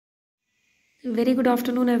Very good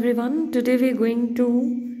afternoon everyone. Today we are going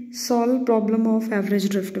to solve problem of average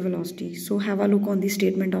drift velocity. So have a look on the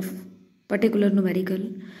statement of particular numerical.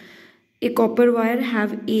 A copper wire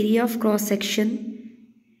have area of cross section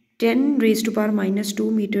 10 raised to power minus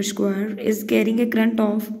 2 meter square is carrying a current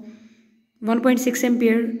of 1.6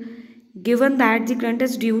 ampere. Given that the current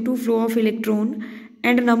is due to flow of electron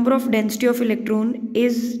and number of density of electron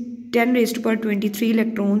is 10 raised to power 23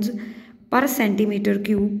 electrons per centimeter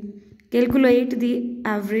cube, calculate the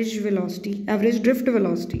average drift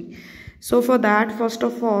velocity. So for that, first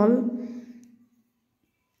of all,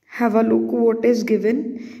 have a look what is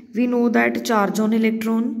given. We know that charge on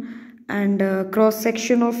electron and cross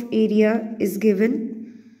section of area is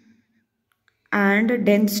given and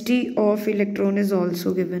density of electron is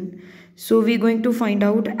also given. So we're going to find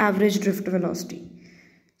out average drift velocity.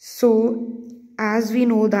 So as we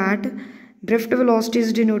know that drift velocity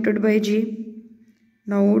is denoted by G.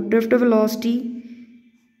 Now drift velocity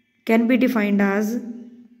can be defined as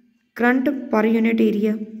current per unit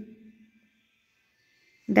area.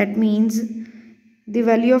 That means the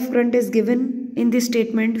value of current is given in this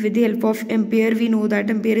statement with the help of ampere. We know that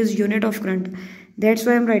ampere is unit of current. That's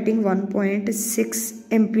why I'm writing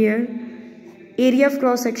 1.6 ampere. Area of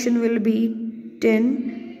cross section will be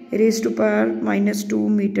 10 raised to power minus 2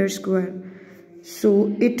 meter square.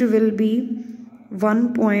 So it will be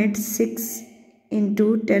 1.6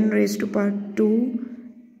 into 10 raised to power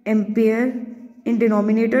 2 ampere in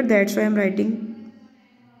denominator. That's why I'm writing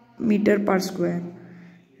meter per square.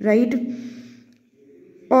 Right?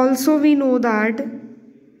 Also we know that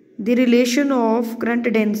the relation of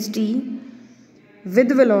current density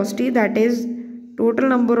with velocity, that is total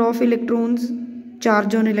number of electrons,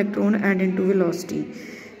 charge on electron and into velocity.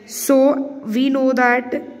 So we know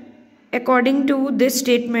that according to this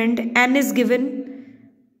statement n is given.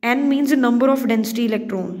 N means number of density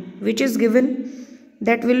electron which is given,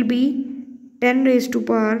 that will be 10 raised to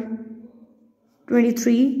power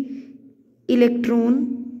 23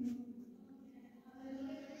 electron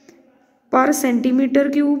per centimeter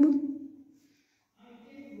cube.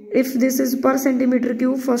 If this is per centimeter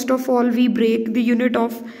cube, first of all we break the unit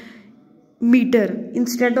of meter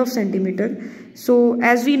instead of centimeter. So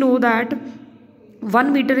as we know that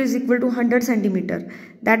 1 meter is equal to 100 centimeter.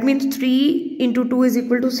 That means 3 into 2 is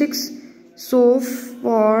equal to 6. So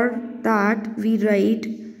for that we write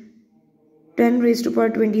 10 raised to power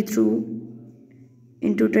 22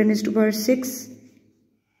 into 10 raised to power 6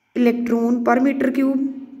 electron per meter cube.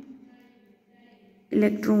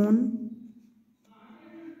 Electron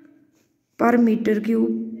per meter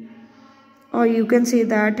cube, or you can say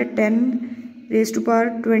that 10 raised to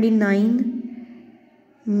power 29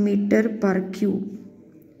 meter per cube,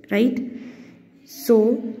 right?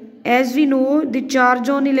 So as we know, the charge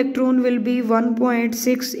on electron will be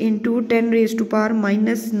 1.6 into 10 raised to power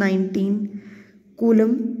minus 19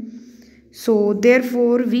 coulomb. So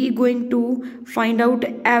therefore we going to find out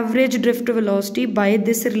average drift velocity by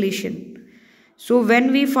this relation. So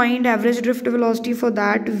when we find average drift velocity, for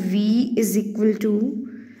that V is equal to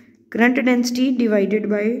current density divided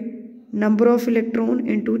by number of electron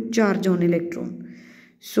into charge on electron.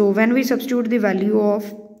 So when we substitute the value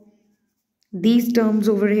of these terms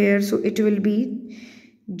over here, so it will be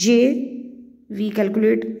J, we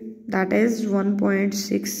calculate, that is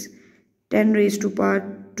 1.6 10 raised to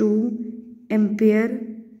power 2 ampere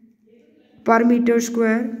per meter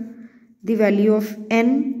square. The value of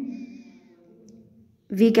N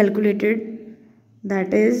we calculated,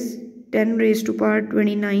 that is 10 raised to power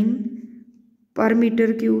 29 per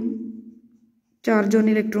meter cube. Charge on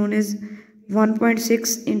electron is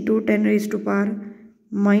 1.6 into 10 raised to power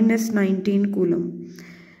minus 19 coulomb.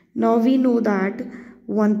 Now we know that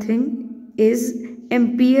one thing is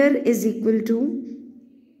ampere is equal to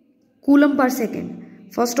coulomb per second.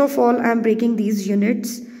 First of all, I am breaking these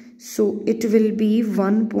units. So it will be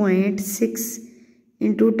 1.6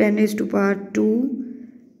 into 10 raised to power 2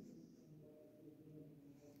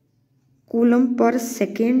 coulomb per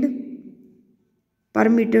second per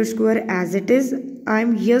meter square as it is. I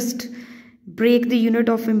am just break the unit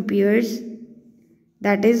of amperes,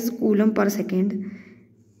 that is coulomb per second.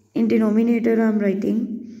 In denominator I am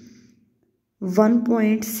writing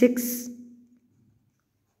 1.6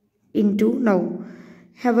 into, now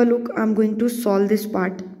have a look, I am going to solve this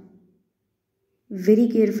part very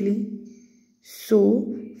carefully.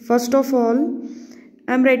 So first of all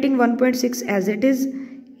I am writing 1.6 as it is.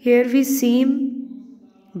 Here we same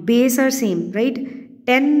base are same, right?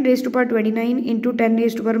 10 raised to power 29 into 10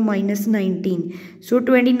 raised to power minus 19. So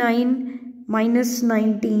 29 minus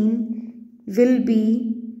 19 will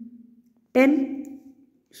be 10.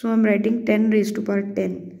 So I am writing 10 raised to power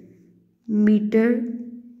 10 meter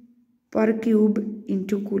per cube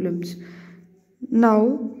into coulombs.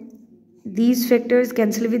 Now these factors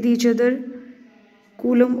cancel with each other.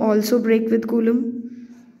 Coulomb also break with coulomb.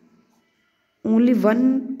 Only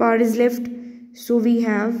one part is left. So we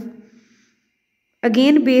have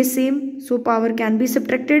again base same. So power can be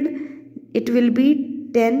subtracted. It will be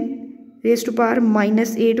 10 raised to power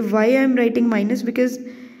minus 8. Why I am writing minus? Because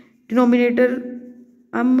denominator,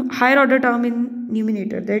 higher order term in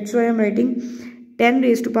numerator. That's why I am writing 10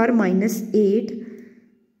 raised to power minus 8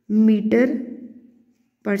 meter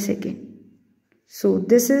per second. So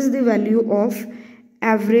this is the value of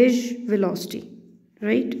average velocity,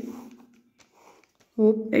 right?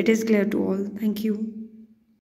 Hope it is clear to all. Thank you.